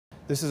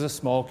This is a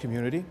small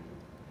community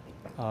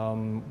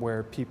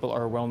where people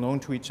are well known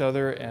to each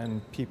other,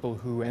 and people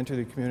who enter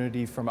the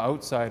community from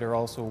outside are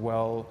also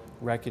well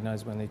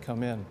recognized when they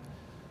come in.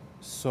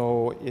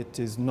 So it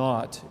is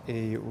not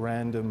a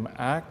random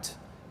act.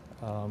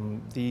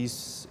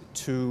 These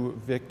two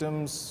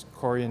victims,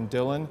 Cory and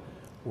Dylan,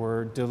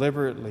 were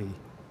deliberately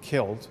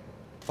killed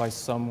by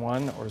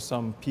someone or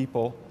some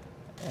people,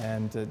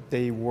 and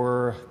they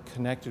were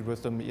connected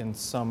with them in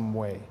some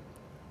way.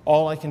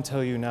 All I can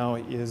tell you now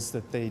is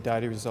that they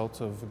died as a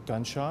result of a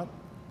gunshot.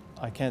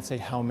 I can't say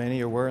how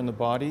many or where in the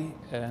body,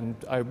 and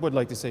I would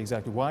like to say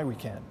exactly why we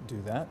can't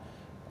do that.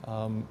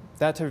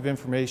 That type of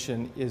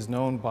information is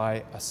known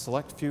by a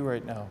select few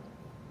right now.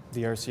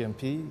 The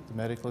RCMP, the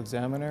medical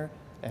examiner,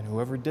 and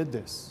whoever did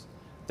this.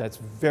 That's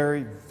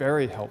very,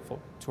 very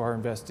helpful to our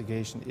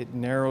investigation. It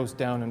narrows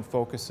down and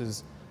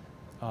focuses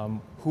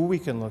who we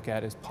can look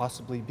at as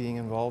possibly being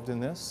involved in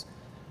this.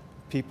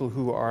 People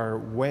who are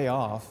way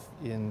off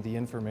in the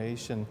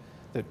information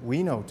that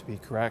we know to be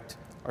correct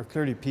are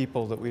clearly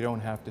people that we don't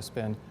have to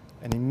spend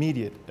an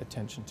immediate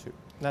attention to.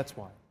 That's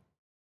why.